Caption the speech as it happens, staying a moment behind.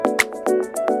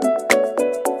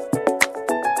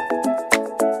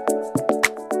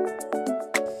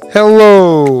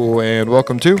Hello and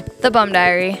welcome to The Bum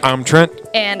Diary. I'm Trent.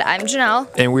 And I'm Janelle.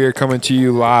 And we are coming to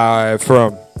you live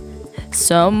from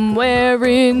somewhere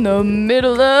in the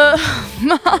middle of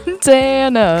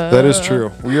Montana. That is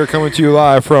true. We are coming to you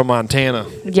live from Montana.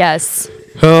 Yes.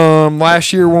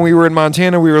 Last year when we were in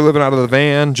Montana, we were living out of the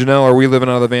van. Janelle, are we living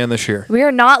out of the van this year? We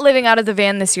are not living out of the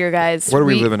van this year, guys. What are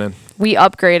we living in? We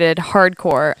upgraded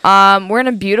hardcore. We're in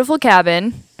a beautiful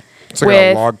cabin. It's like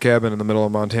a log cabin in the middle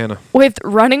of Montana. With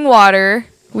running water.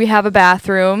 We have a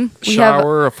bathroom.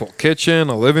 Shower, a full kitchen,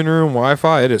 a living room,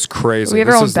 Wi-Fi. It is crazy. We have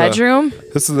our own bedroom.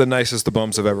 This is the nicest the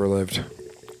bums have ever lived.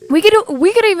 We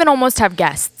could even almost have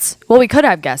guests. Well, we could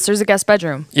have guests. There's a guest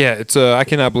bedroom. Yeah, it's I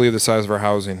cannot believe the size of our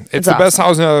housing. It's the awesome. best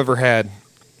housing I've ever had.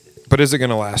 But is it going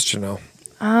to last, you know?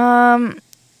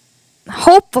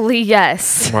 Hopefully,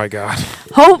 yes. Oh my God.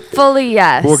 Hopefully,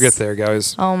 yes. We'll get there,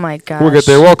 guys. Oh my gosh. We'll get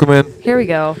there. Welcome in. Here we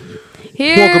go.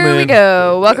 Here we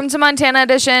go. Welcome to Montana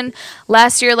edition.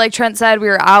 Last year, like Trent said, we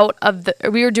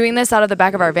were doing this out of the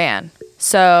back of our van.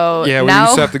 So yeah, we now,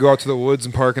 used to have to go out to the woods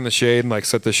and park in the shade and like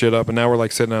set the shit up, and now we're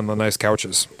like sitting on the nice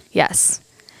couches. Yes.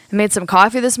 I made some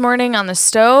coffee this morning on the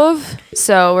stove,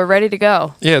 so we're ready to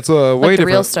go. Yeah, it's way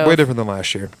different than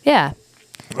last year. Yeah.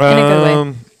 In a good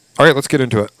way. All right, let's get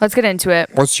into it.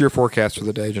 What's your forecast for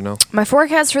the day, Janelle? My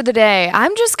forecast for the day,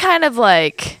 I'm just kind of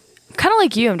like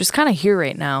you. I'm just kind of here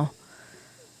right now.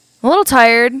 I'm a little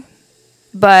tired,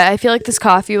 but I feel like this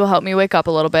coffee will help me wake up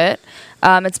a little bit.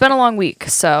 It's been a long week,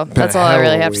 so that's all I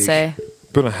really have to say.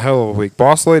 Been a hell of a week.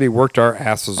 Boss lady worked our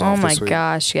asses off this week. Oh my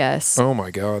gosh, yes. Oh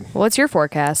my God. What's your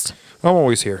forecast? I'm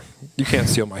always here. You can't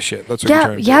steal my shit. That's what you're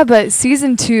trying to do. Yeah, but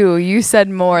season 2, you said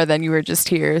more than you were just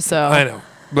here, so. I know.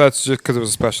 That's just because it was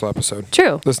a special episode.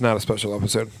 True. This is not a special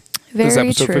episode. Very this is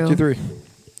episode true. 53.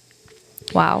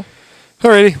 Wow.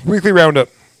 Alrighty, weekly roundup.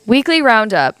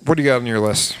 What do you got on your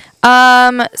list?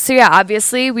 So yeah,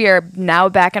 obviously we are now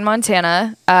back in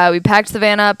Montana. We packed the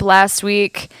van up last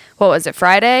week. What was it,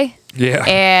 Friday? Yeah.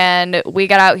 And we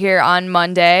got out here on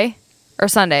Monday or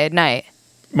Sunday at night.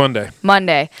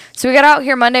 Monday. So we got out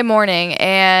here Monday morning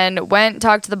and went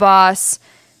talked to the boss.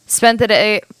 Spent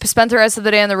the rest of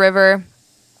the day on the river.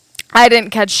 I didn't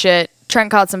catch shit.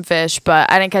 Trent caught some fish,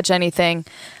 but I didn't catch anything.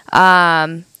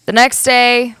 The next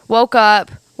day, woke up.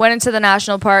 Went into the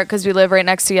national park because we live right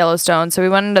next to Yellowstone. So we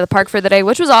went into the park for the day,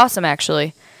 which was awesome,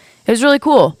 actually. It was really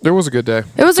cool. It was a good day.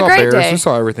 It was a great day. We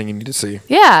saw everything you need to see.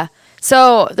 Yeah.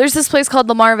 So there's this place called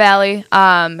Lamar Valley.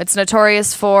 It's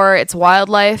notorious for its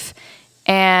wildlife.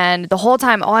 And the whole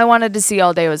time, all I wanted to see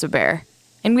all day was a bear.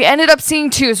 And we ended up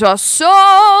seeing 2, so I was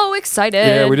so excited.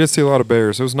 Yeah, we did see a lot of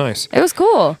bears. It was nice. It was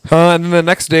cool. And then the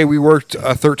next day, we worked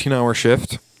a 13-hour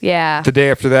shift. Yeah. The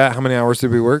day after that, how many hours did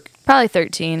we work? Probably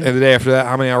 13. And the day after that,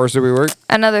 how many hours did we work?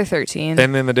 Another 13.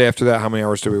 And then the day after that, how many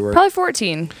hours did we work? Probably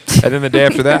 14. And then the day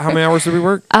after that, how many hours did we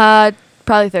work?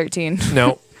 Probably 13.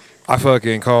 No. I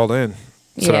fucking called in.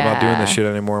 Said I'm not doing this shit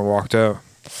anymore and walked out.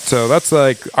 So that's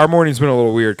like, our morning's been a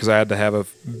little weird because I had to have a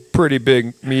pretty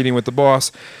big meeting with the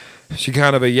boss. She's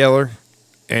kind of a yeller.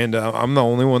 And I'm the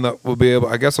only one that will be able,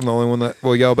 I guess I'm the only one that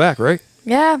will yell back, right?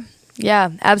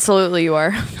 Yeah, absolutely you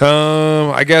are.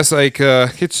 I guess like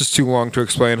it's just too long to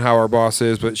explain how our boss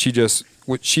is, but she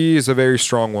is a very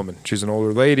strong woman. She's an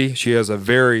older lady. She has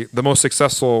probably one of the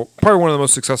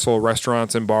most successful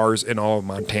restaurants and bars in all of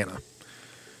Montana.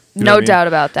 No doubt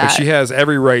about that. But she has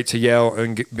every right to yell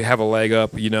and have a leg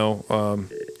up, you know.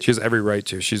 She has every right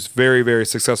to. She's a very, very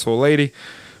successful lady.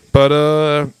 But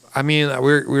I mean,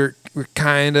 we're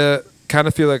kind of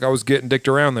feel like I was getting dicked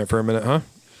around there for a minute, huh?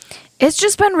 It's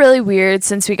just been really weird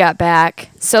since we got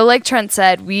back. So like Trent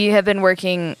said, we have been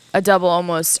working a double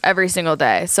almost every single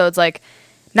day. So it's like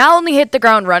not only hit the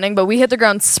ground running, but we hit the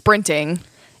ground sprinting.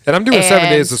 And I'm doing 7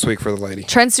 days this week for the lady.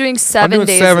 Trent's doing 7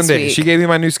 days this week. She gave me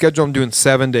my new schedule. I'm doing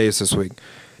 7 days this week.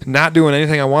 Not doing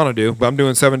anything I want to do, but I'm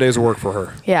doing 7 days of work for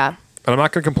her. Yeah. And I'm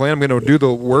not going to complain. I'm going to do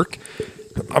the work.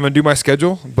 I'm going to do my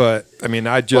schedule. But, I mean,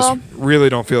 I just really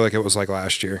don't feel like it was like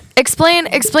last year. Explain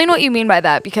what you mean by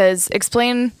that, because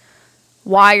explain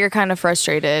why you're kind of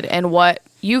frustrated and what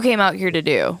you came out here to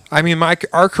do. I mean,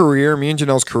 our career, me and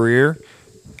Janelle's career,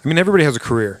 I mean, everybody has a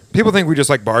career. People think we just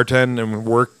like bartend and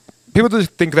work. People just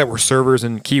think that we're servers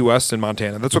in Key West in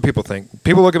Montana. That's what people think.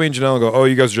 People look at me and Janelle and go, oh,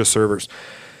 you guys are just servers.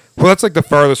 Well, that's like the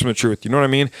farthest from the truth. You know what I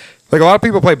mean? Like a lot of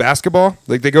people play basketball.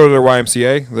 Like they go to their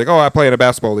YMCA. Like, oh, I play in a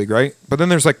basketball league, right? But then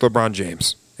there's like LeBron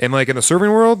James. And like in the serving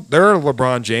world, there are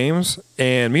LeBron James.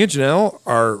 And me and Janelle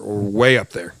are way up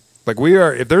there. Like we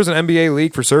are, if there's an NBA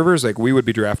league for servers, like we would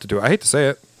be drafted to it. I hate to say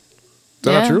it. Is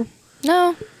that not true?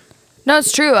 No. No,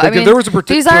 it's true. Like, I mean, if there was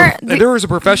these if there was a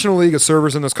professional league of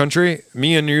servers in this country,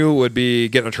 me and you would be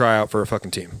getting a tryout for a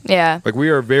fucking team. Yeah. Like, we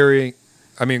are very,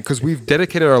 I mean, because we've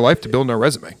dedicated our life to building our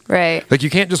resume. Right. Like, you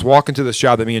can't just walk into this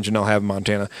job that me and Janelle have in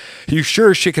Montana. You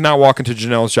sure as shit cannot walk into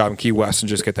Janelle's job in Key West and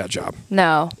just get that job.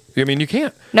 No. I mean, you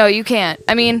can't. No, you can't.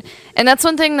 I mean, and that's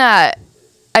one thing that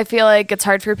I feel like it's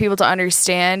hard for people to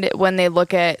understand when they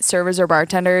look at servers or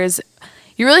bartenders.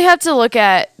 You really have to look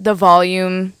at the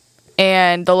volume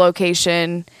and the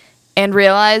location and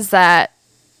realize that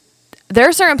there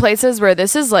are certain places where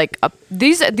this is like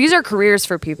these are careers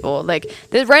for people. Like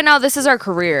right now, this is our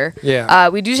career. Yeah.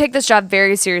 We do take this job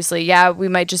very seriously. Yeah, we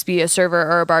might just be a server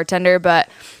or a bartender, but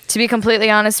to be completely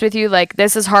honest with you, like,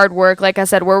 this is hard work. Like I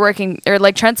said, we're working, or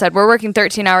like Trent said, we're working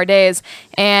 13-hour days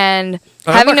and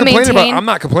having to maintain. I'm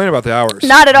not complaining about the hours.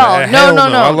 Not at all.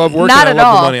 No. I love working. Not I at love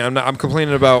all. the money. I'm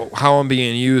complaining about how I'm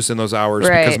being used in those hours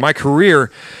Right. because my career,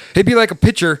 it'd be like a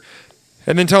pitcher,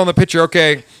 and then telling the pitcher,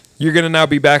 okay, you're gonna now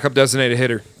be backup designated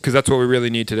hitter because that's what we really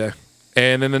need today.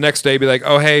 And then the next day, be like,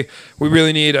 oh, hey, we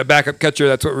really need a backup catcher.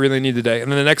 That's what we really need today. And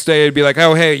then the next day, it'd be like,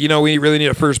 oh, hey, we really need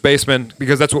a first baseman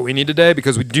because that's what we need today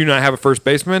because we do not have a first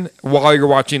baseman while you're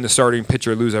watching the starting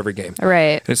pitcher lose every game.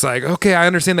 Right. And it's like, okay, I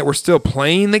understand that we're still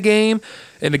playing the game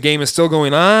and the game is still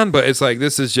going on, but it's like,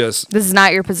 this is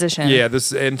not your position. Yeah,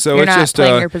 and so You're it's not just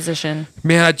playing your position.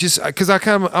 Man, because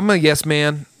I'm a yes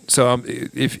man. So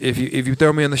if you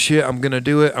throw me in the shit, I'm gonna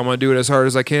do it. I'm gonna do it as hard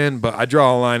as I can. But I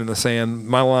draw a line in the sand.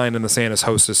 My line in the sand is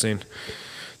hostessing.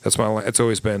 That's my line. It's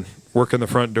always been working the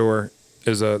front door.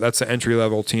 That's an entry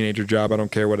level teenager job. I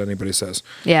don't care what anybody says.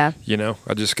 Yeah.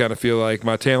 I just kind of feel like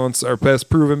my talents are best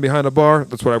proven behind a bar.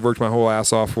 That's what I've worked my whole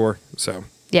ass off for. So.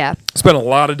 Yeah. I spent a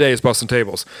lot of days busting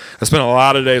tables. I spent a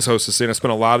lot of days hostessing. I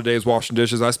spent a lot of days washing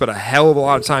dishes. I spent a hell of a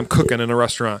lot of time cooking in a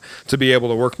restaurant to be able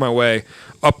to work my way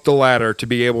up the ladder, to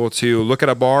be able to look at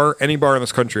a bar, any bar in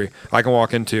this country I can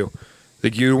walk into.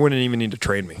 Like, you wouldn't even need to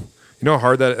train me. You know how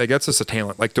hard that gets us a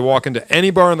talent. Like, to walk into any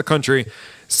bar in the country,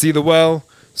 see the well,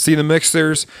 see the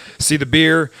mixers, see the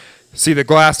beer, see the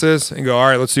glasses, and go, all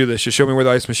right, let's do this. Just show me where the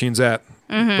ice machine's at.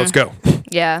 Mm-hmm. Let's go.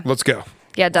 Yeah. Let's go.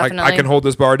 Yeah, definitely. I can hold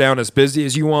this bar down as busy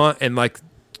as you want, and like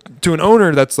to an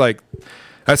owner, that's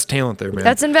talent there, man.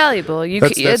 That's invaluable.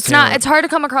 It's hard to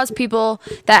come across people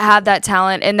that have that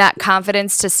talent and that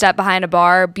confidence to step behind a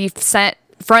bar, be sent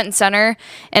front and center,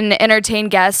 and entertain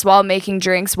guests while making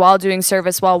drinks, while doing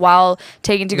service, while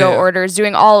taking to-go orders,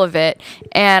 doing all of it.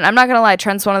 And I'm not gonna lie,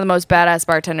 Trent's one of the most badass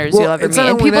bartenders you'll ever meet,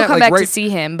 and people come back to see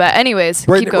him. But anyways,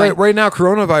 keep going. Right now,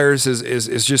 coronavirus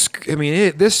is just. I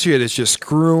mean, this shit is just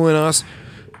screwing us.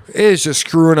 It is just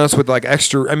screwing us with like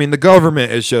extra. I mean, the government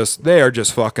they are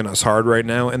just fucking us hard right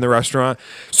now in the restaurant.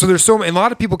 So there's a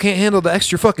lot of people can't handle the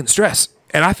extra fucking stress.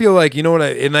 And I feel like,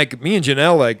 and like me and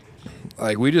Janelle,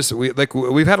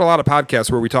 we've had a lot of podcasts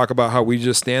where we talk about how we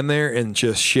just stand there and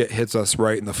just shit hits us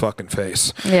right in the fucking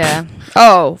face. Yeah.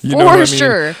 Oh, for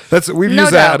sure. We've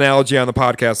used that analogy on the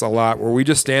podcast a lot, where we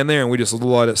just stand there and we just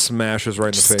let it smash us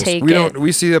right in the face.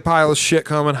 We see a pile of shit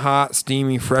coming, hot,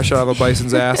 steamy, fresh out of a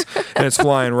bison's ass, and it's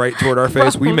flying right toward our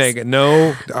face. We make it.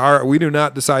 We do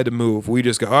not decide to move. We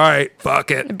just go, all right,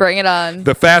 fuck it. Bring it on.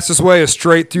 The fastest way is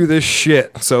straight through this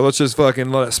shit. So let's just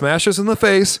fucking let it smash us in the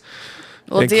face.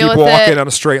 We'll and deal keep with walking it on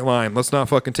a straight line. Let's not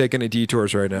fucking take any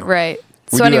detours right now. Right.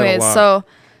 We So do that a anyways, lot.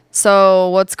 so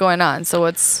what's going on? So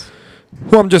what's...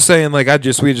 Well, I'm just saying, we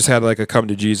just had like a come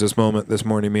to Jesus moment this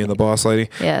morning, me and the boss lady.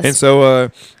 Yes. And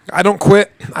so I don't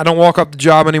quit. I don't walk up the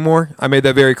job anymore. I made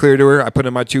that very clear to her. I put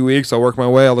in my 2 weeks. I'll work my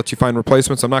way. I'll let you find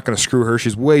replacements. I'm not going to screw her.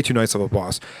 She's way too nice of a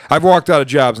boss. I've walked out of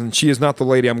jobs, and she is not the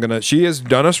lady she has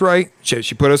done us right.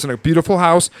 She put us in a beautiful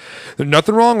house. There's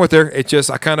nothing wrong with her. It's just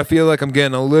I kind of feel like I'm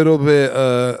getting a little bit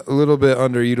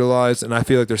underutilized, and I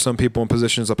feel like there's some people in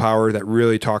positions of power that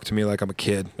really talk to me like I'm a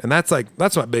kid. And that's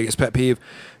my biggest pet peeve.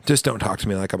 Just don't talk to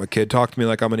me like I'm a kid. Talk to me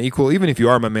like I'm an equal. Even if you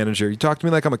are my manager, you talk to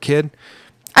me like I'm a kid.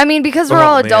 I mean, because we're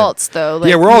all adults, though.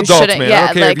 We're all adults, man. I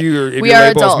don't care if you're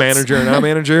labeled as manager and I'm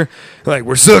manager.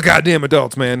 We're still goddamn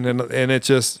adults, man. And it's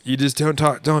just, you just don't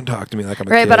talk to me like I'm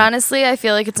a kid. Right, but honestly, I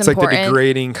feel like it's important. It's like the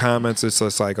degrading comments. It's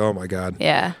just like, oh my God.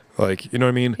 Yeah. You know what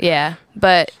I mean? Yeah.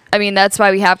 But, I mean, that's why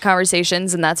we have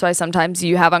conversations, and that's why sometimes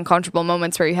you have uncomfortable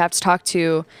moments where you have to talk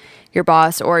to your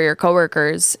boss or your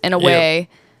coworkers in a way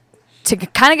to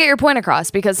kind of get your point across,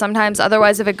 because sometimes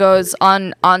otherwise if it goes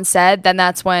on said, then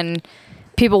that's when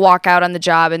people walk out on the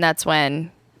job, and that's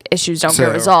when issues don't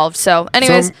get resolved. So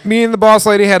anyways, me and the boss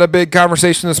lady had a big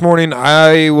conversation this morning.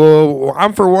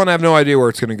 I'm for one, I have no idea where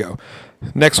it's going to go.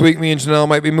 Next week, me and Janelle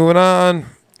might be moving on,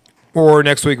 or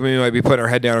next week we might be putting our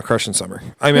head down and crushing summer.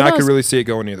 I mean, I could really see it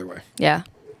going either way. Yeah.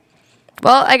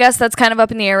 Well, I guess that's kind of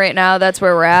up in the air right now. That's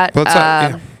where we're at. But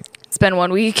it's been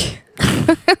 1 week.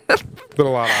 Been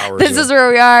a lot of hours. This is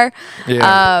where we are.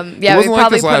 Yeah. Yeah, it wasn't we like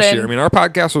probably this last year. I mean, our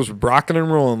podcast was rocking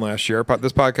and rolling last year.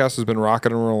 This podcast has been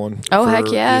rocking and rolling. Oh, heck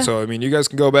yeah. So, I mean, you guys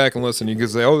can go back and listen. You can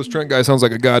say, oh, this Trent guy sounds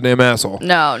like a goddamn asshole.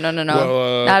 No.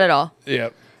 Well, Not at all. Yeah.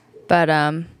 But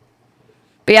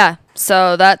yeah,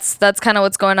 so that's kind of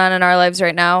what's going on in our lives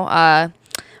right now.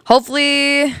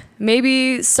 Hopefully,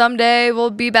 maybe someday we'll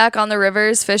be back on the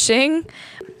rivers fishing.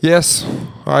 Yes,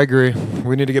 I agree.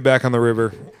 We need to get back on the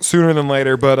river sooner than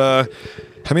later. But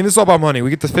I mean, this is all about money. We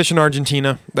get to fish in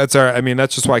Argentina. That's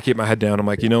just why I keep my head down. I'm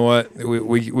like, you know what?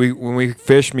 We when we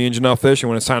fish, me and Janelle fish, and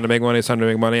when it's time to make money, it's time to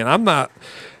make money. And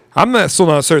I'm still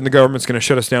not certain the government's going to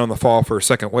shut us down in the fall for a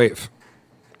second wave.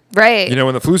 Right. You know,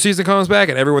 when the flu season comes back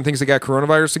and everyone thinks they got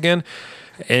coronavirus again,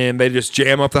 and they just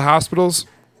jam up the hospitals,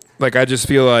 like I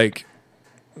feel like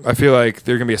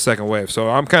there's gonna be a second wave. So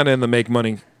I'm kind of in the make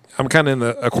money. I'm kind of in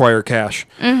the acquire cash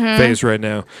phase right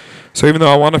now. So even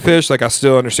though I want to fish, like I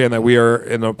still understand that we are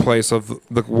in a place of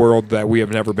the world that we have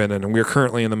never been in, and we are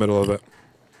currently in the middle of it.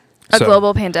 A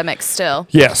global pandemic still.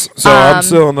 Yes. So I'm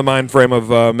still in the mind frame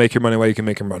of make your money while you can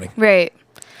make your money. Right.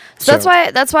 So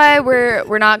that's why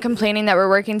we're not complaining that we're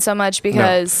working so much,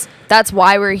 because that's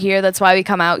why we're here. That's why we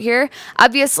come out here.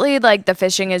 Obviously, like the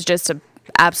fishing is just an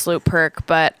absolute perk,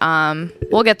 but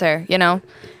we'll get there, you know.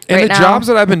 And the jobs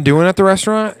that I've been doing at the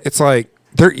restaurant, it's like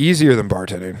they're easier than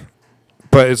bartending,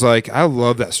 but it's like I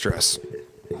love that stress.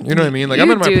 You know what I mean? Like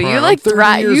I'm in my prime. You like I'm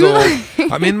 30 years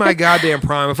old. I'm in my goddamn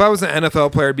prime. If I was an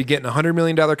NFL player, I'd be getting $100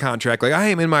 million contract. Like I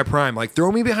am in my prime. Like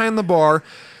throw me behind the bar.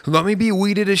 Let me be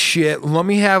weeded as shit. Let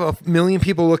me have a million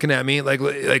people looking at me. Like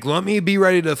let me be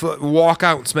ready to walk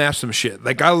out and smash some shit.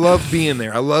 Like I love being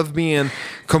there. I love being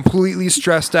completely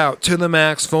stressed out to the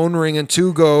max. Phone ringing,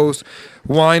 2 goes.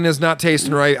 Wine is not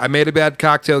tasting right. I made a bad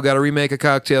cocktail. Got to remake a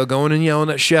cocktail. Going and yelling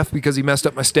at chef because he messed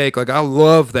up my steak. Like I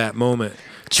love that moment.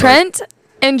 Trent.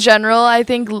 In general, I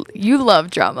think you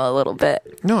love drama a little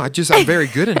bit. No, I'm very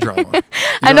good in drama.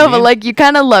 I know, but like you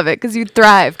kind of love it because you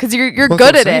thrive, because you're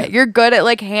good at it. You're good at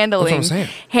like handling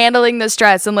the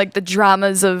stress and like the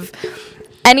dramas of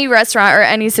any restaurant or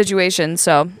any situation.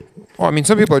 So, well, I mean,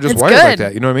 some people are just wired like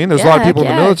that. You know what I mean? There's a lot of people in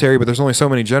the military, but there's only so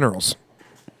many generals.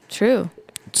 True.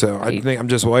 So I think I'm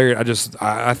just wired.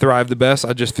 I thrive the best.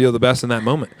 I just feel the best in that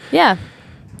moment. Yeah,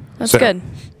 that's good.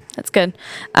 That's good.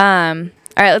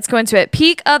 All right, let's go into it.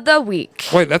 Peak of the week.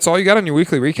 Wait, that's all you got on your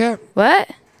weekly recap?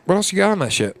 What? What else you got on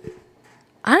that shit?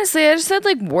 Honestly, I just said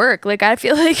like work. Like I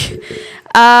feel like,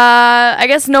 I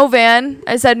guess no van.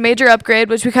 I said major upgrade,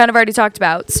 which we kind of already talked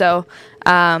about. So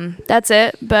that's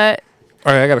it. But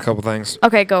all right, I got a couple things.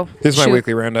 Okay, go. Here's my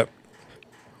weekly roundup.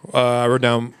 I wrote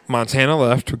down Montana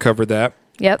left. We covered that.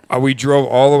 Yep. We drove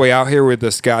all the way out here with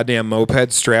this goddamn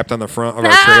moped strapped on the front of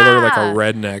our trailer like a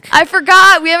redneck. I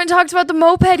forgot. We haven't talked about the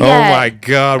moped yet. Oh, my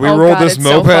God. We rolled this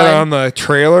moped on the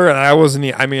trailer, and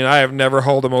I have never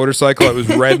hauled a motorcycle. It was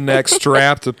redneck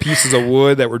strapped to pieces of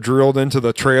wood that were drilled into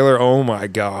the trailer. Oh, my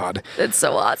God. It's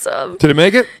so awesome. Did it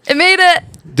make it? It made it.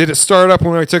 Did it start up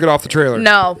when we took it off the trailer?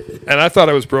 No. And I thought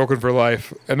it was broken for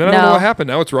life. And then I don't know what happened.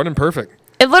 Now it's running perfect.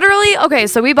 It literally, okay,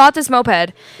 so we bought this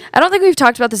moped. I don't think we've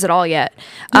talked about this at all yet.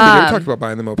 Yeah, we talked about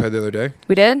buying the moped the other day.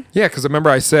 We did? Yeah, because remember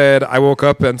I said I woke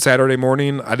up on Saturday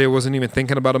morning. I wasn't even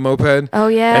thinking about a moped. Oh,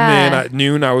 yeah. And then at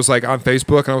noon, I was like on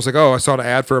Facebook, and I was like, oh, I saw an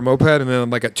ad for a moped. And then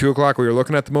like at 2 o'clock, we were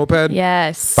looking at the moped.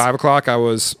 Yes. 5 o'clock, I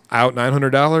was out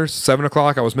 $900. 7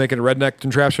 o'clock, I was making a redneck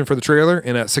contraption for the trailer.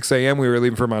 And at 6 a.m., we were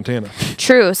leaving for Montana.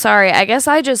 True. Sorry. I guess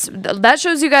that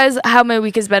shows you guys how my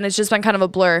week has been. It's just been kind of a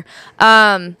blur.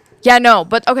 Yeah, no,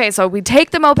 but okay, so we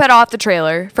take the moped off the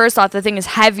trailer. First off, the thing is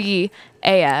heavy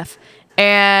AF,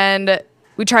 and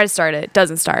we try to start it.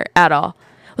 Doesn't start at all.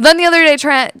 Well, then the other day,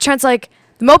 Trent's like,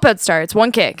 the moped starts,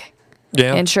 one kick.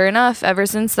 Yeah. And sure enough, ever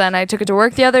since then, I took it to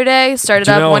work the other day, started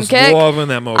up, one kick. Loving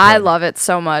that moped. I love it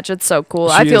so much. It's so cool.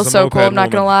 I feel so cool, I'm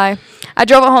not going to lie. I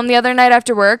drove it home the other night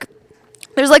after work.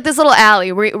 There's like this little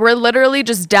alley. We're literally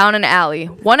just down an alley.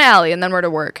 One alley, and then we're to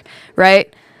work,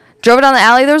 right? Drove it down the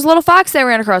alley. There was a little fox that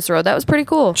ran across the road. That was pretty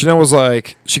cool. Janelle was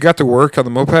like, she got to work on the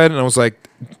moped, and I was like,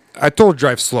 I told her to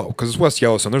drive slow because it's West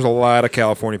Yellowstone. There's a lot of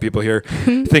California people here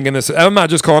thinking this. I'm not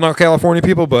just calling out California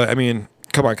people, but I mean,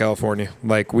 come on, California.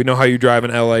 Like, we know how you drive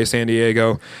in LA, San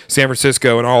Diego, San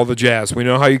Francisco, and all the jazz. We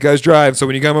know how you guys drive. So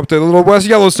when you come up to the little West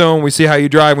Yellowstone, we see how you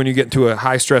drive when you get into a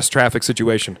high-stress traffic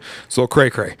situation. It's a little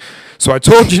cray-cray. So I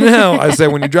told Janelle, I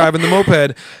said, when you're driving the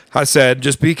moped, I said,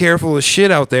 just be careful of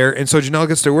shit out there. And so Janelle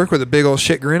gets to work with a big old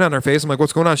shit grin on her face. I'm like,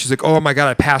 what's going on? She's like, oh, my God,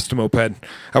 I passed a moped.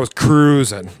 I was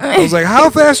cruising. I was like, how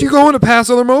fast you going to pass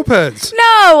other mopeds?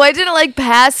 No, I didn't like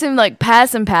pass him.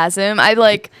 I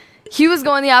like, he was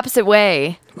going the opposite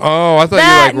way. Oh, I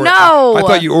thought no. I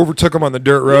thought you overtook him on the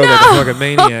dirt road like a fucking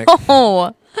maniac.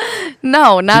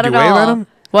 No, not Did at you wave all. at him?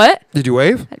 What? Did you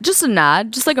wave? Just a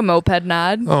nod, just like a moped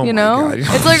nod. Oh you my know, God.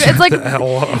 it's like The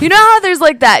hell up. you know how there's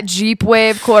like that Jeep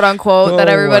wave, quote unquote, that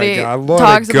Oh my everybody God, let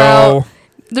talks it go. about.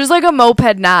 There's like a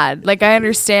moped nod. Like I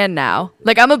understand now.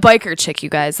 Like I'm a biker chick, you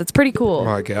guys. That's pretty cool. Oh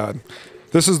my God.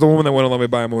 This is the woman that wouldn't let me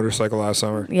buy a motorcycle last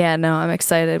summer. Yeah, no, I'm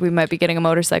excited. We might be getting a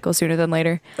motorcycle sooner than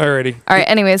later. Alrighty. All right.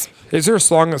 Anyways, Is there a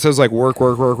song that says like work,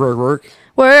 work, work, work, work?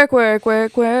 work,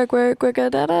 da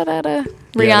da da da.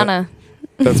 Rihanna.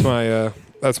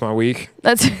 That's my week.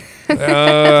 That's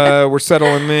We're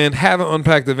settling in. Haven't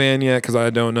unpacked the van yet because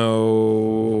I don't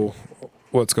know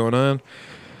what's going on.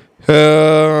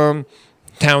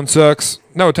 Town sucks.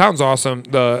 No, town's awesome.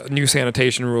 The new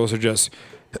sanitation rules are just.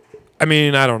 I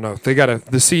mean, I don't know. They the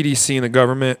CDC and the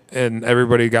government and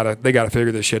everybody they gotta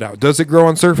figure this shit out. Does it grow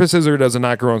on surfaces or does it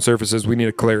not grow on surfaces? We need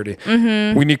a clarity.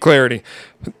 Mm-hmm. We need clarity.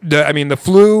 The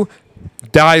flu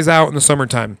dies out in the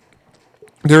summertime.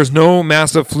 There's no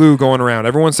massive flu going around.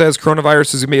 Everyone says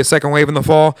coronavirus is going to be a second wave in the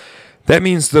fall. That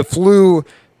means the flu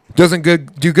doesn't do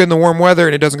good in the warm weather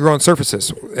and it doesn't grow on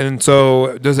surfaces. And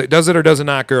so does it or does it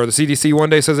not grow? The CDC one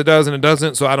day says it does and it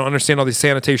doesn't. So I don't understand all these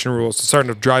sanitation rules. It's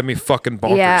starting to drive me fucking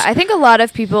bonkers. Yeah, I think a lot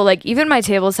of people, like even my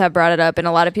tables have brought it up and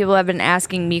a lot of people have been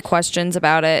asking me questions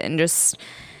about it and just...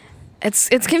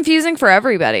 It's confusing for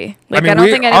everybody. Like I don't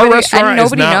think anybody, our restaurant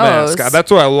nobody is not knows. masked.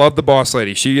 That's why I love the boss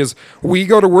lady. She is. We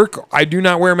go to work. I do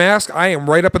not wear a mask. I am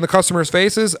right up in the customers'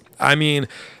 faces. I mean,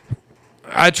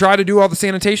 I try to do all the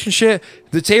sanitation shit.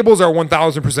 The tables are 1,000%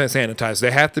 sanitized.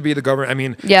 They have to be the government. I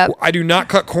mean, Yep. I do not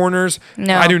cut corners.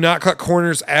 No. I do not cut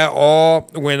corners at all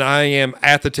when I am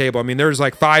at the table. I mean, there's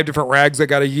like 5 different rags I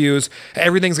got to use.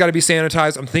 Everything's got to be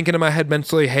sanitized. I'm thinking in my head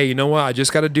mentally, hey, you know what? I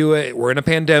just got to do it. We're in a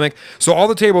pandemic. So all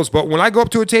the tables, but when I go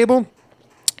up to a table,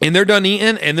 and they're done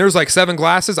eating, and there's like 7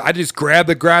 glasses. I just grab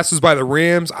the glasses by the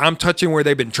rims. I'm touching where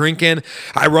they've been drinking.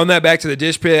 I run that back to the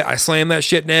dish pit. I slam that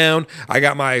shit down. I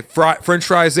got my French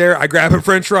fries there. I grab a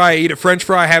French fry. I eat a French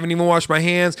fry. I haven't even washed my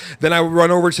hands. Then I run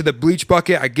over to the bleach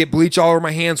bucket. I get bleach all over my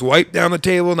hands, wipe down the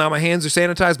table. Now my hands are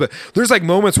sanitized. But there's like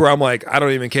moments where I'm like, I don't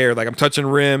even care. Like I'm touching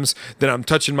rims. Then I'm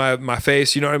touching my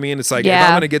face. You know what I mean? It's like, if I'm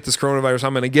going to get this coronavirus,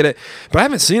 I'm going to get it. But I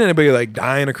haven't seen anybody like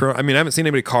dying of corona. I mean, I haven't seen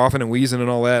anybody coughing and wheezing and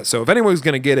all that. So if anyone's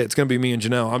going to get it, it's going to be me and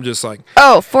Janelle. I'm just like,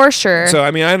 Oh, for sure. so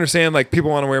I mean, I understand like people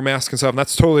want to wear masks and stuff, and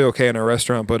that's totally okay in our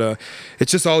restaurant. But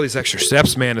it's just all these extra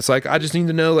steps, man. It's like I just need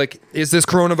to know, like, is this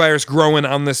coronavirus growing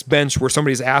on this bench where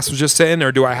somebody's ass was just sitting,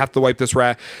 or do I have to wipe this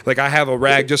rag? Like, I have a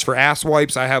rag just for ass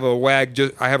wipes. I have a rag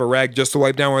just to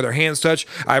wipe down where their hands touch.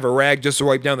 I have a rag just to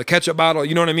wipe down the ketchup bottle.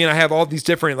 You know what I mean? I have all these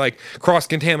different like cross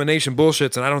contamination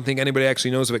bullshits, and I don't think anybody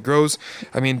actually knows if it grows.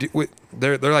 I mean,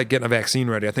 they're like getting a vaccine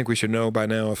ready. I think we should know by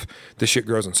now if this shit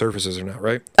grows on surfaces or not,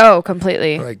 right? Oh,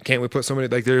 completely. Like, can't we put somebody,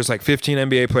 like, there's like 15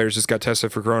 NBA players just got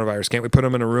tested for coronavirus. Can't we put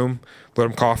them in a room, let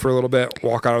them cough for a little bit,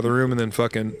 walk out of the room, and then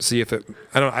fucking see if it,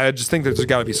 I just think that there's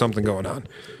got to be something going on.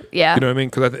 Yeah. You know what I mean?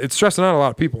 Because it's stressing out a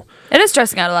lot of people. It is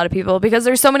stressing out a lot of people because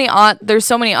there's so many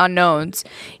unknowns,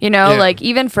 you know, Yeah. like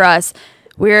even for us,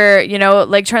 we're, you know,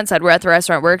 like Trent said, we're at the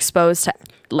restaurant, we're exposed to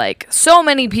like so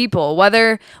many people,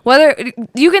 whether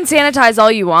you can sanitize all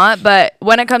you want, but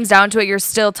when it comes down to it, you're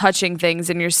still touching things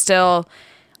and you're still,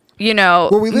 you know,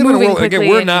 Well, we live in a world, again,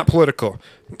 we're not political.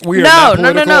 We are not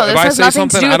political. No. If This I has say nothing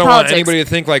to something, do I with don't politics. want anybody to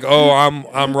think like, oh,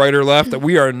 I'm right or left. That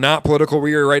we are not political.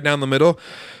 We are right down the middle.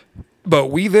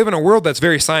 But we live in a world that's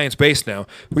very science-based now.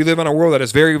 We live in a world that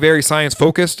is very, very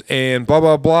science-focused and blah,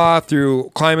 blah, blah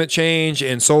through climate change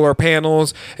and solar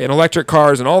panels and electric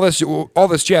cars and all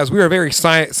this jazz. We are a very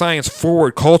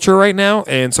science-forward culture right now.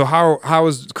 And so how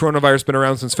has coronavirus been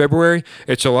around since February?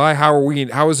 It's July.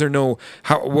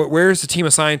 Where's the team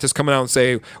of scientists coming out and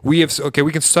say, we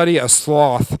can study a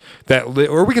sloth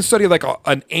or we can study like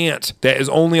an ant that is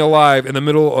only alive in the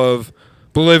middle of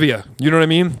Bolivia. You know what I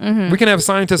mean? We can have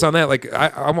scientists on that. Like,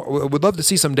 I would love to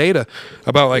see some data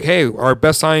about, like, hey, our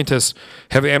best scientists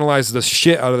have analyzed the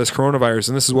shit out of this coronavirus,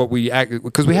 and this is what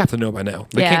because we have to know by now.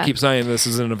 They can't keep saying this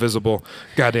is an invisible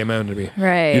goddamn enemy.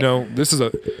 Right. You know, this is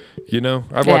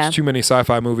I've watched too many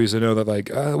sci-fi movies to know that,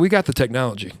 like, we got the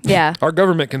technology. Yeah. Our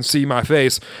government can see my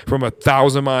face from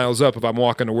 1,000 miles up if I'm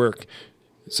walking to work.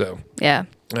 So, yeah.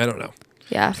 I don't know.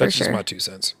 Yeah, for That's sure. just my 2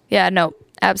 cents. Yeah, no,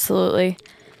 absolutely.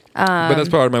 But that's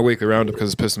part of my weekly roundup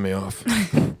because it's pissing me off.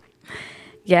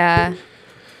 Yeah.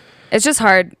 It's just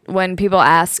hard when people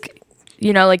ask,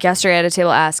 like yesterday at a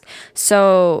table ask,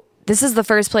 so this is the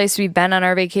first place we've been on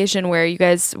our vacation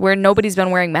where nobody's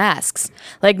been wearing masks.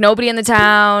 Like, nobody in the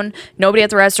town, nobody at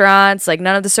the restaurants, like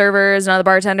none of the servers, none of the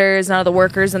bartenders, none of the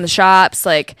workers in the shops.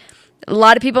 Like, a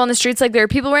lot of people on the streets, like, there are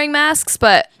people wearing masks,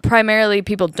 but primarily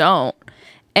people don't.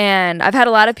 And I've had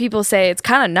a lot of people say it's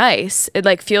kind of nice. It,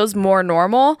 like, feels more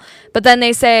normal. But then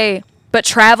they say, but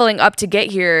traveling up to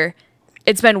get here,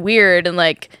 it's been weird. And,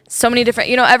 like, so many different,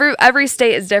 every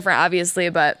state is different, obviously.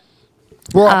 But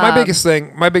well, my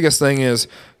biggest thing is,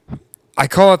 I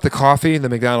call it the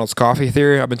McDonald's coffee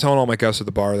theory. I've been telling all my guests at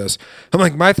the bar this. I'm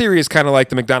like, my theory is kind of like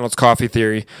the McDonald's coffee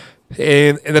theory.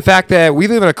 And the fact that we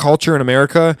live in a culture in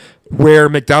America where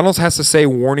McDonald's has to say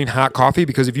warning hot coffee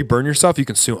because if you burn yourself, you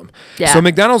can sue them. Yeah. So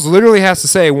McDonald's literally has to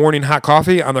say warning hot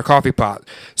coffee on their coffee pot.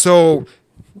 So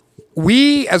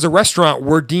we as a restaurant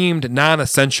were deemed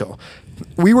non-essential.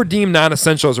 We were deemed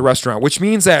non-essential as a restaurant, which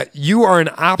means that you are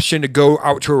an option to go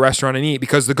out to a restaurant and eat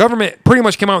because the government pretty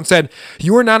much came out and said,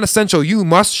 you are non-essential. You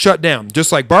must shut down.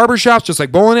 Just like barbershops, just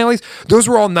like bowling alleys, those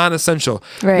were all non-essential.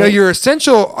 Right. Now, your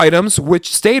essential items,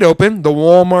 which stayed open, the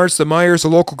Walmarts, the Meijers, the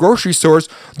local grocery stores,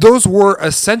 those were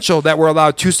essential that were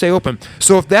allowed to stay open.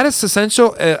 So if that is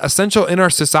essential in our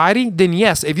society, then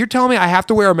yes, if you're telling me I have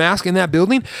to wear a mask in that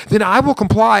building, then I will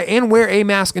comply and wear a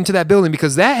mask into that building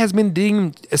because that has been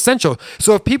deemed essential.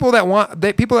 So if people that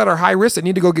are high risk that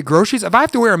need to go get groceries, if I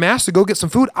have to wear a mask to go get some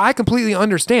food, I completely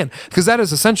understand because that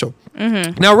is essential.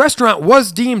 Now, restaurant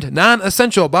was deemed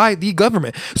non-essential by the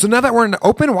government. So now that we're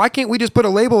open, why can't we just put a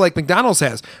label like McDonald's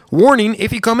has? Warning,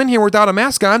 if you come in here without a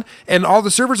mask on and all the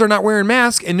servers are not wearing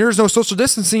masks and there's no social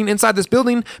distancing inside this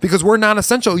building because we're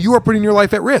non-essential, you are putting your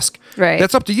life at risk. Right.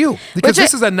 That's up to you because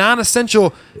this is a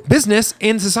non-essential business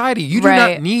in society. You do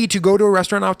not need to go to a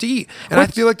restaurant out to eat. And I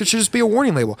feel like there should just be a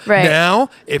warning label. Right. Now,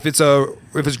 if it's a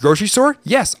grocery store,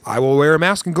 yes, I will wear a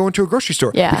mask and go into a grocery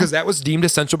store because that was deemed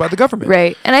essential by the government.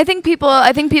 Right. And I think people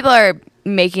are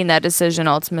making that decision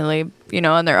ultimately,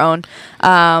 on their own.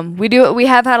 We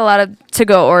have had a lot of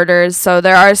to-go orders, so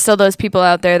there are still those people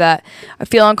out there that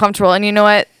feel uncomfortable. And you know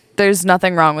what? There's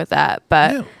nothing wrong with that.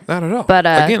 But yeah, not at all. But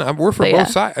again, we're for both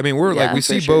sides. I mean, we're like we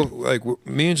see both. Like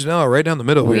me and Janelle are right down the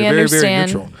middle. We we're understand very,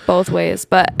 very neutral. both ways.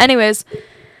 But anyways.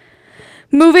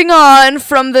 Moving on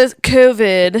from the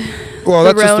COVID, well,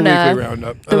 that's Rona, just the weekly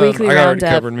roundup. The weekly I already roundup.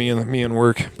 covered me and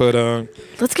work, but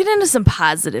let's get into some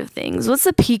positive things. What's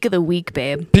the peak of the week,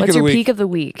 babe? What's your peak of the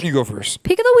week? You go first.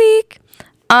 Peak of the week.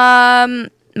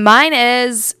 Mine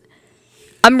is,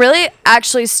 I'm really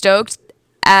actually stoked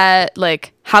at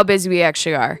like how busy we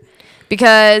actually are,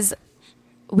 because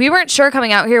we weren't sure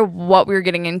coming out here what we were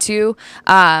getting into.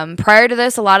 Prior to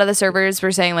this, a lot of the servers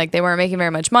were saying like they weren't making very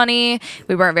much money.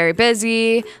 We weren't very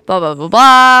busy, blah, blah, blah,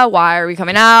 blah. Why are we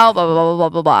coming out? Blah, blah, blah, blah,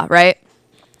 blah, blah, right?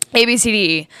 A, B, C, D,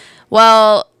 E.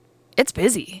 Well, it's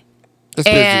busy. It's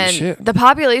busy as shit. The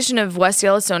population of West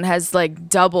Yellowstone has like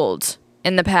doubled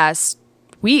in the past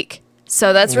week.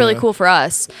 So that's really cool for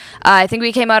us. I think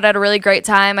we came out at a really great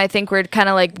time. I think we're kind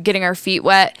of like getting our feet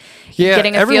wet,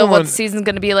 getting a feel of what the season's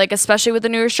going to be like, especially with the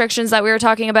new restrictions that we were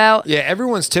talking about. Yeah,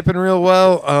 everyone's tipping real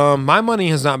well. My money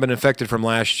has not been affected from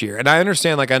last year. And I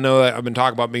understand, like, I know that I've been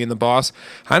talking about being the boss.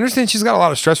 I understand she's got a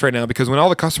lot of stress right now because when all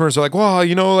the customers are like, well,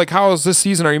 like, how is this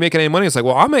season? Are you making any money? It's like,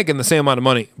 well, I'm making the same amount of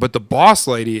money. But the boss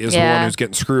lady is the one who's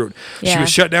getting screwed. Yeah. She was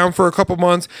shut down for a couple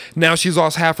months. Now she's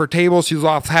lost half her tables. She's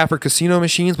lost half her casino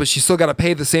machines, but she's still got to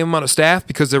pay the same amount of staff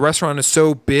because the restaurant is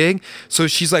so big. So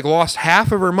she's like lost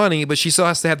half of her money, but she still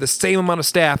has to have the same amount of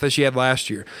staff as she had last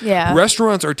year. Yeah.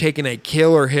 Restaurants are taking a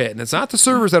killer hit. And it's not the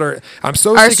servers that are, I'm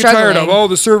so sick and tired of,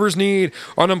 the servers need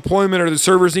unemployment or the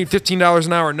servers need $15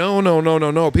 an hour.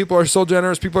 No. People are still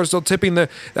generous. People are still tipping.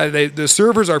 The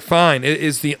servers are fine. It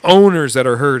is the owners that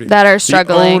are hurting. That are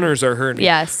struggling. The owners are hurting.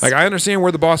 Yes. Like, I understand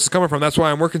where the boss is coming from. That's why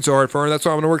I'm working so hard for her. That's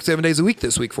why I'm going to work 7 days a week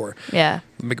this week for her. Yeah.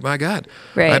 My God.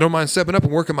 Right. I don't mind stepping up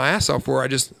and working my ass off for her. I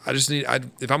just need,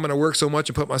 if I'm going to work so much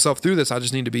and put myself through this, I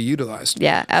just need to be utilized.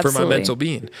 Yeah, absolutely. For my mental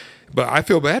being. But I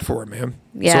feel bad for her, man.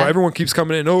 Yeah. So everyone keeps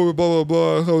coming in, blah, blah,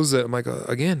 blah, how's it? I'm like,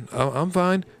 again, I'm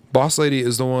fine. Boss lady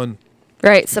is the one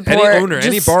Right. Support Any owner,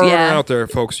 any bar owner yeah. out there,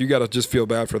 folks, you got to just feel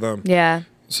bad for them. Yeah.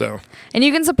 So. And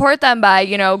you can support them by,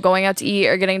 going out to eat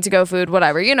or getting to-go food,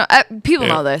 whatever. People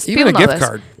know this. Even People a know gift this.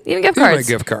 card. Even gift cards. Even a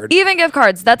gift card. Even gift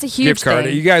cards. That's a huge Gift card.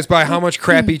 thing. You guys buy how much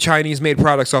crappy Chinese-made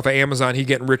products off of Amazon? He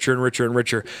getting richer and richer and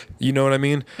richer. You know what I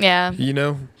mean? Yeah.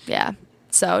 Yeah.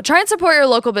 So try and support your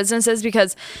local businesses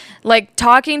because,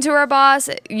 talking to our boss,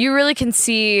 you really can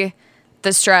see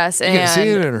the stress. You can see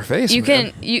it in her face.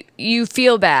 You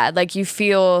feel bad. You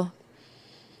feel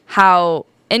how,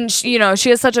 and she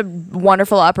has such a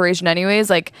wonderful operation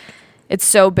anyways. It's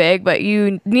so big, but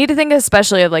you need to think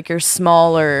especially of your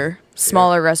smaller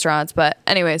restaurants. But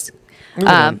anyways,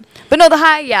 but no, the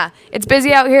high, it's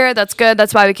busy out here. That's good.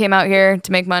 That's why we came out here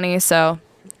to make money. So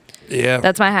yeah,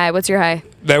 that's my high. What's your high?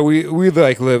 That we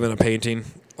live in a painting.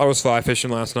 I was fly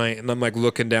fishing last night, and I'm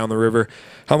looking down the river.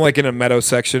 I'm in a meadow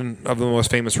section of the most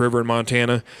famous river in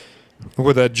Montana,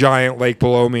 with a giant lake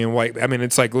below me and white. I mean,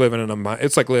 it's like living in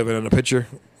a picture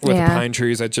with the pine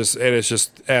trees. It is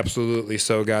just absolutely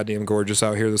so goddamn gorgeous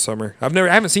out here this summer. I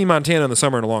haven't seen Montana in the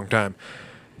summer in a long time.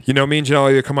 Me and Janelle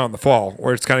either come out in the fall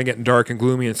where it's kind of getting dark and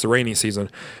gloomy and it's the rainy season.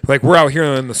 We're out here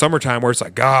in the summertime where it's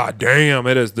god damn,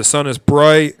 the sun is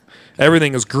bright.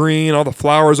 Everything is green. All the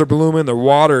flowers are blooming. The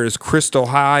water is crystal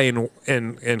high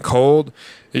and cold.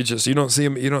 You don't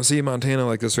see Montana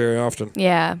like this very often.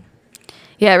 Yeah.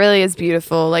 Yeah, it really is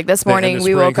beautiful. This morning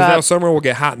we woke up. Now summer will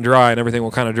get hot and dry and everything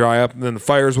will kind of dry up. And then the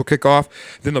fires will kick off.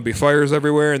 Then there'll be fires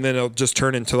everywhere. And then it'll just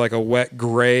turn into a wet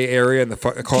gray area. And the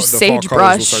fall colors will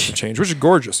start to change, which is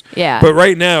gorgeous. Yeah. But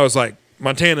right now it's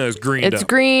Montana is green. It's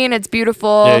green. It's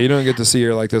beautiful. Yeah, you don't get to see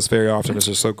her like this very often. It's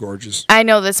just so gorgeous. I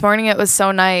know. This morning it was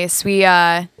so nice.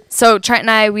 So Trent and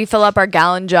I, we fill up our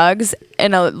gallon jugs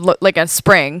in a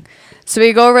spring. So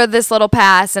we go over this little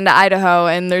pass into Idaho,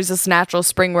 and there's this natural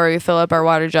spring where we fill up our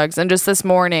water jugs. And just this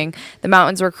morning, the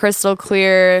mountains were crystal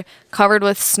clear, covered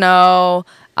with snow,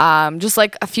 just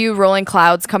a few rolling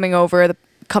clouds coming over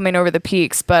the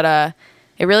peaks. But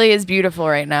it really is beautiful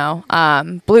right now.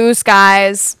 Blue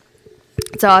skies.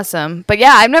 It's awesome. But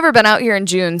yeah, I've never been out here in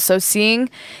June, so seeing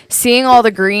all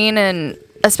the green and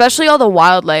especially all the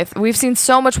wildlife. We've seen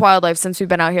so much wildlife since we've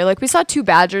been out here. We saw 2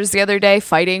 badgers the other day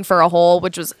fighting for a hole,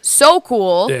 which was so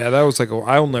cool. Yeah, that was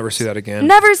I'll never see that again.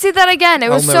 Never see that again.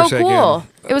 It was so cool.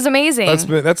 It was amazing.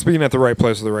 That's being at the right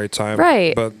place at the right time.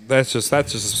 Right. But that's just a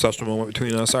special moment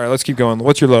between us. All right, let's keep going.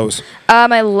 What's your lows?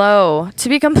 My low. To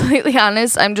be completely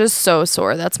honest, I'm just so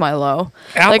sore. That's my low.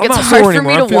 I'm it's not hard sore for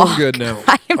anymore. me to I'm feeling walk. good now.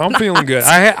 I'm feeling good.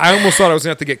 I almost thought I was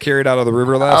going to have to get carried out of the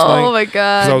river last night. Oh my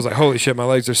god. Because I was like, holy shit, my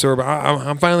legs are sore. But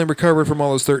I'm finally recovered from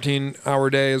all those 13-hour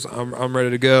days. I'm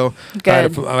ready to go.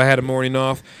 Good. I had a morning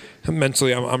off.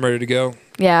 Mentally, I'm ready to go.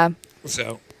 Yeah.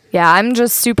 So. Yeah, I'm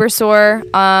just super sore.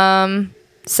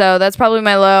 So that's probably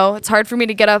my low. It's hard for me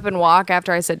to get up and walk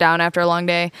after I sit down after a long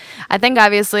day. I think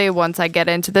obviously once I get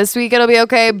into this week it'll be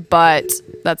okay, but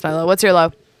that's my low. What's your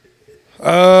low?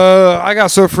 I got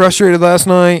so frustrated last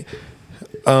night.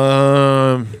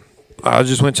 I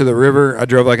just went to the river. I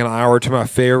drove an hour to my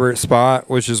favorite spot,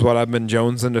 which is what I've been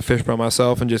jonesing to fish by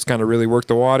myself and just kind of really work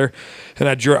the water. And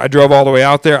I drove all the way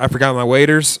out there. I forgot my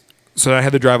waders, so I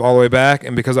had to drive all the way back.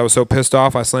 And because I was so pissed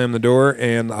off, I slammed the door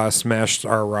and I smashed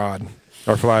our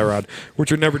fly rod,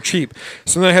 which are never cheap.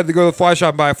 So then I had to go to the fly shop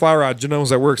and buy a fly rod. Janelle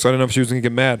was at work, so I didn't know if she was going to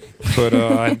get mad. But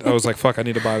I was like, fuck, I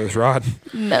need to buy this rod.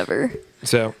 Never.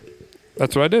 So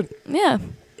that's what I did. Yeah.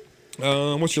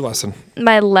 What's your lesson?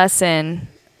 My lesson.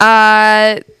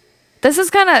 This is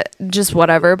kind of just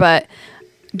whatever, but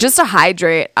just to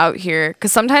hydrate out here.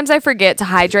 Because sometimes I forget to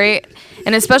hydrate.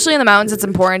 And especially in the mountains, it's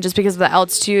important just because of the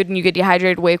altitude and you get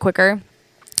dehydrated way quicker.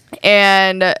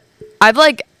 And I've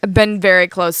been very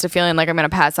close to feeling like I'm going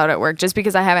to pass out at work just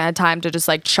because I haven't had time to just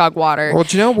chug water. Well,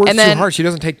 Janelle works too hard. She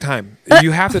doesn't take time.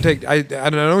 You have to take. I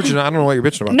don't know, Janelle. I don't know what you're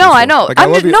bitching about. No, I know.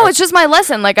 It's just my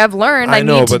lesson. I've learned. I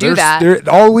need to do that.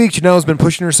 All week, Janelle's been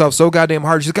pushing herself so goddamn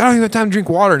hard. She's like, I don't even have time to drink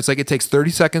water. It's it takes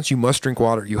 30 seconds. You must drink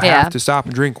water. You have to stop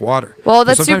and drink water. Well,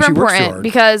 that's super important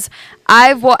because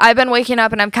I've been waking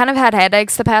up and I've kind of had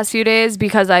headaches the past few days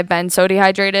because I've been so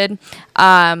dehydrated.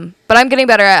 But I'm getting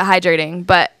better at hydrating.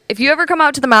 But if you ever come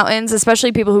out to the mountains,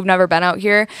 especially people who've never been out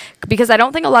here, because I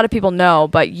don't think a lot of people know,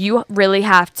 but you really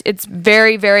have to, it's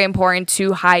very, very important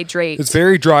to hydrate. It's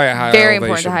very dry at high elevation. Very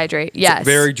important to hydrate, yes. It's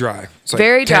very dry. It's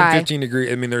very 10, dry. 15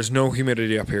 degrees. I mean, there's no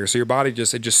humidity up here. So your body it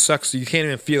just sucks. You can't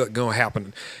even feel it going to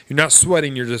happen. You're not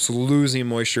sweating. You're just losing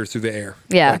moisture through the air.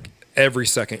 Yeah. Every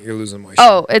second you're losing moisture.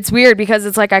 Oh, it's weird because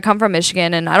it's I come from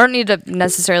Michigan and I don't need to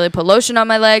necessarily put lotion on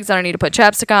my legs. I don't need to put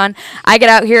chapstick on. I get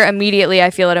out here immediately. I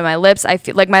feel it in my lips. I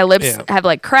feel like my lips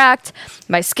have cracked.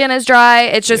 My skin is dry.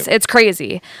 It's just it's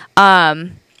crazy.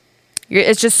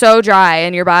 it's just so dry,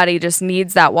 and your body just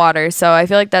needs that water. So I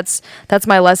feel like that's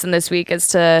my lesson this week, is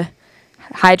to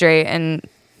hydrate. And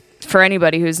for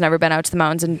anybody who's never been out to the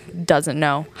mountains and doesn't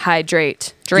know,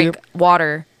 hydrate, drink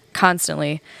water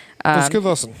constantly. That's a good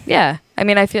lesson. Yeah. I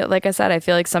mean, I feel like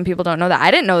some people don't know that.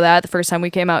 I didn't know that the first time we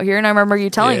came out here, and I remember you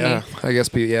telling me. I guess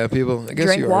people. I guess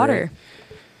drink you water. Right.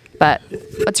 But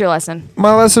what's your lesson?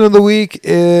 My lesson of the week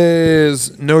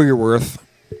is know your worth.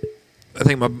 I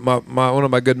think my one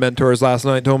of my good mentors last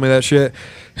night told me that shit.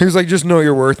 He was like, just know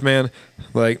your worth, man.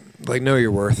 Like know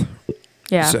your worth.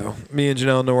 Yeah. So me and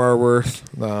Janelle know our worth.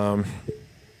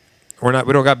 We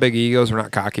don't got big egos. We're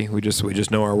not cocky. We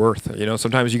just know our worth. You know,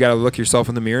 sometimes you got to look yourself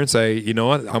in the mirror and say, you know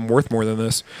what, I'm worth more than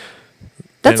this.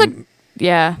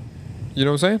 Yeah. You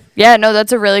know what I'm saying? Yeah, no,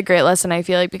 that's a really great lesson, I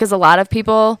feel like, because a lot of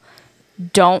people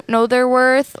don't know their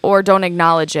worth or don't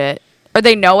acknowledge it, or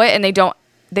they know it and they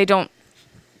don't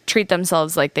treat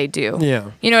themselves like they do.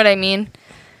 Yeah. You know what I mean?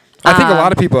 I think a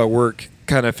lot of people at work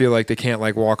kind of feel like they can't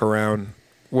like walk around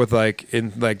with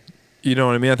you know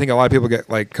what I mean? I think a lot of people get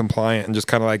like compliant and just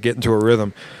kind of like get into a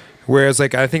rhythm. Whereas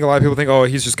like I think a lot of people think, oh,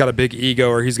 he's just got a big ego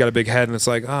or he's got a big head, and it's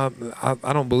like, I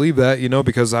don't believe that, you know,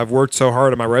 because I've worked so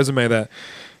hard on my resume that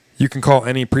you can call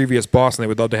any previous boss and they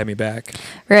would love to have me back.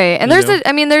 Right. And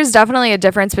there's definitely a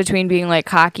difference between being like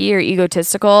cocky or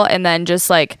egotistical and then just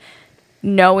like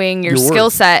knowing your skill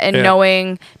set and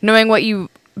knowing what you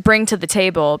bring to the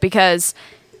table, because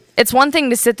it's one thing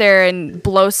to sit there and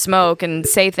blow smoke and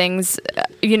say things,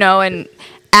 you know, and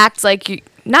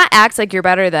not act like you're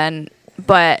better than,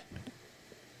 but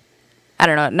I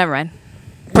don't know. Never mind.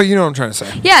 But you know what I'm trying to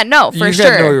say. Yeah, no, for sure.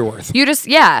 You gotta know your worth. You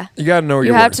gotta know your worth.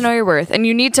 You have to know your worth. And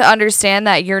you need to understand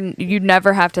that you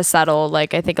never have to settle.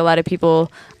 Like, I think a lot of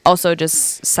people also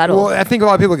just settle. Well, I think a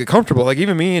lot of people get comfortable. Like,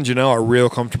 even me and Janelle are real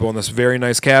comfortable in this very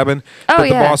nice cabin that the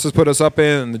bosses put us up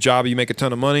in, and the job you make a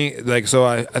ton of money. Like, so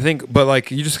I think, but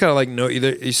like, you just gotta like know,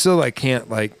 you still like can't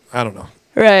like, I don't know.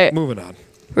 Right. Moving on.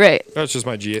 Right. That's just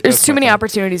my G. There's too many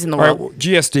opportunities in the world. All right,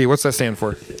 GSD, what's that stand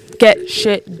for? Get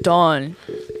shit done.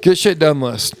 Get shit done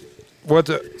list.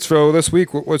 So this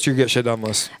week, what's your get shit done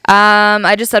list?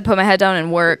 I just said put my head down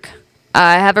and work.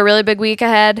 I have a really big week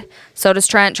ahead. So does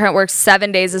Trent. Trent works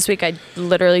 7 days this week. I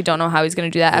literally don't know how he's going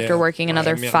to do that after working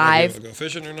another 5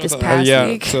 this past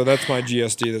week. So that's my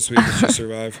GSD this week, is just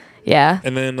survive. Yeah.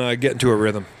 And then get into a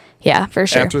rhythm. Yeah, for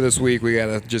sure. After this week, we got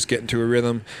to just get into a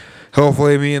rhythm.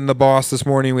 Hopefully, me and the boss this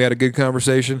morning, we had a good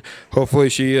conversation. Hopefully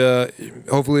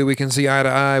we can see eye to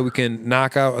eye. We can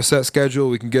knock out a set schedule.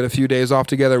 We can get a few days off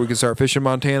together. We can start fishing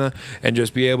Montana and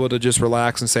just be able to just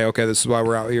relax and say, okay, this is why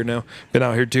we're out here now. Been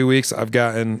out here 2 weeks. I've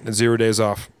gotten 0 days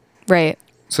off. Right.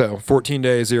 So 14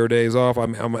 days, 0 days off. I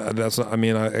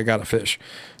got to fish.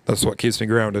 That's what keeps me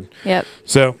grounded. Yep.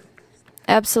 So.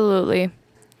 Absolutely.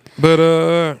 But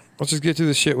let's just get to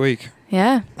this shit week.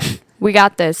 Yeah. We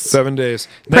got this. 7 days.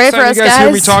 Pray Next for time us, you guys guys.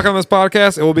 hear me talk on this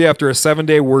podcast, it will be after a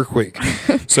 7-day work week.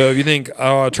 So if you think,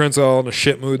 oh, Trent's all in a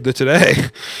shit mood today,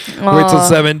 wait till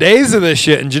 7 days of this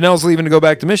shit. And Janelle's leaving to go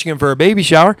back to Michigan for a baby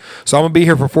shower. So I'm going to be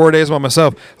here for 4 days by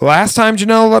myself. Last time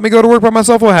Janelle let me go to work by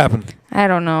myself, what happened? I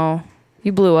don't know.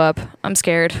 You blew up. I'm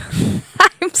scared.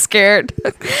 I'm scared.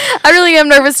 I really am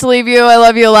nervous to leave you. I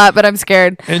love you a lot, but I'm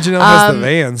scared. And Janelle has the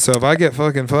van, so if I get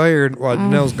fucking fired while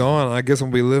Janelle's gone, I guess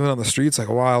I'm going to be living on the streets like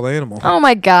a wild animal. Oh,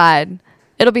 my God.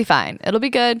 It'll be fine. It'll be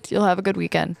good. You'll have a good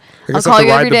weekend. I'll call you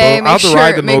every day. I'll have to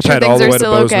ride the moped all the way to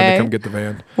Bozeman to come get the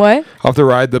van. What? I'll have to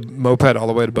ride the moped all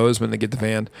the way to Bozeman to get the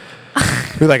van.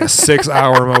 It'll be like a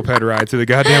 6-hour moped ride to the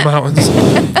goddamn mountains.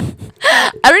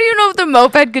 I don't even know if the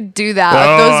moped could do that.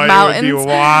 Like those mountains. It would be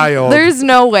wild. There's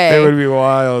no way. It would be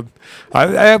wild.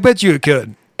 I bet you it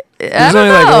could. There's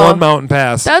only like one mountain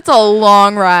pass. That's a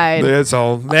long ride. It's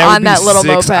all on that little 6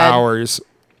 moped. hours.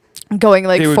 Going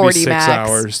like 40 it would be 6 max.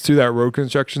 hours to that road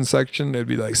construction section. It'd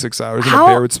be like 6 hours, and a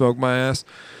bear would smoke my ass.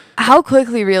 How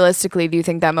quickly, realistically, do you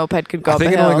think that moped could go up a hill?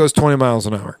 I think it only goes 20 miles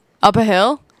an hour. Up a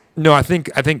hill? No, I think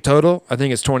total. I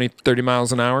think it's 20, 30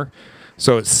 miles an hour.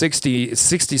 So it's 60,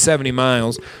 70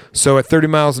 miles. So at 30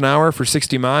 miles an hour for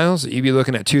 60 miles, you'd be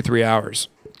looking at 2-3 hours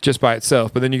just by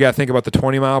itself. But then you got to think about the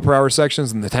 20 mile per hour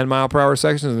sections and the 10 mile per hour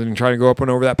sections, and then trying to go up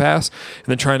and over that pass, and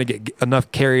then trying to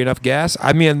get carry enough gas.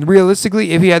 I mean,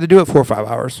 realistically, if you had to do it 4 or 5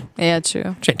 hours. Yeah,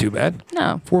 true. Which ain't too bad.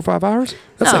 No. 4 or 5 hours?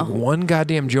 That's No. like one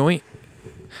goddamn joint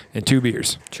and 2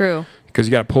 beers. True. Because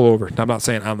you got to pull over. I'm not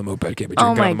saying on the moped. Can't be drinking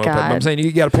on the moped. God. But I'm saying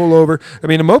you got to pull over. I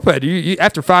mean, a moped, you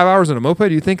after 5 hours on a moped,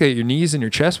 you think that your knees and your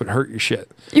chest would hurt your shit.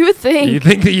 You would think. You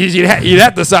think that you'd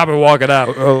have to stop and walk it out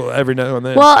every now and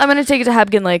then. Well, I'm going to take it to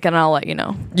Hebgen Lake, and I'll let you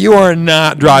know. You are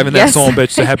not driving that son of a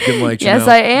bitch to Hebgen Lake. Yes,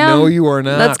 I am. No, you are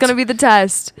not. That's going to be the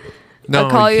test. No, I'll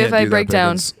call you if can't I do break that,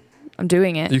 down. Biggins. I'm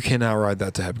doing it. You cannot ride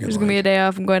that to Hebgen There's Lake. gonna be a day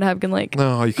off. I'm going to Hebgen Lake.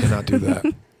 No, you cannot do that.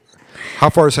 How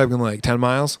far is Hebgen Lake? 10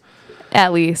 miles?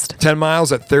 At least. 10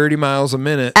 miles at 30 miles a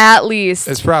minute. At least.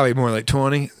 It's probably more like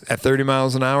 20 at 30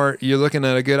 miles an hour. You're looking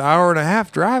at a good hour and a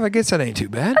half drive. I guess that ain't too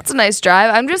bad. That's a nice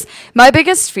drive. My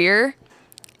biggest fear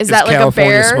is that like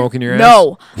California a bear. smoking your ass?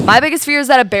 No, my biggest fear is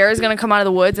that a bear is gonna come out of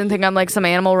the woods and think I'm like some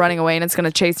animal running away and it's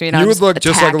gonna chase me. And You would look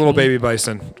just like attack a little me. baby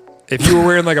bison. If you were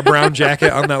wearing like a brown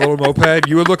jacket on that little moped,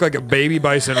 you would look like a baby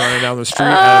bison running down the street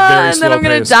at a very and slow then I'm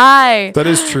gonna pace. die. That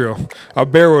is true. A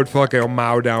bear would fucking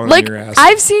mow down Like on your ass.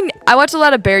 I watch a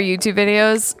lot of bear YouTube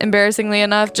videos, embarrassingly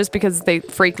enough, just because they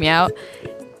freak me out.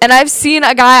 And I've seen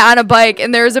a guy on a bike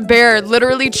and there's a bear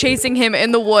literally chasing him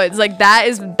in the woods. Like that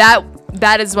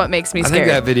is what makes me I scared. think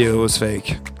that video was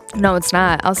fake. No, it's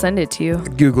not. I'll send it to you.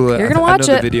 Google it. You're gonna I watch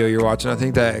know it. the video you're watching. I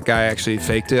think that guy actually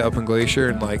faked it up in Glacier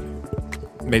and like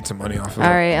made some money off of it. All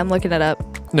right, I'm looking it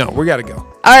up. No, we gotta go.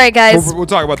 All right, guys. We'll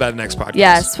talk about that next podcast.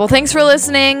 Yes. Well, thanks for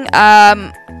listening.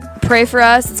 Pray for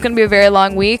us. It's going to be a very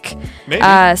long week, Maybe.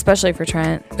 especially for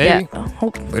Trent. Maybe. Yeah.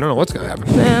 Hope. We don't know what's gonna happen.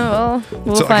 Yeah, well,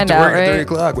 we'll So find I get to out, work at 3 right?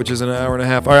 o'clock, which is an hour and a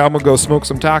half. All right, I'm gonna go smoke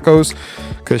some tacos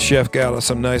because Chef got us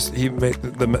some nice. He made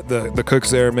the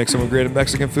cooks there make some great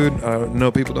Mexican food. I know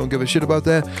people don't give a shit about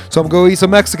that, so I'm gonna go eat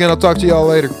some Mexican. I'll talk to y'all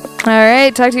later. All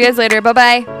right. Talk to you guys later. Bye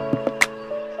bye.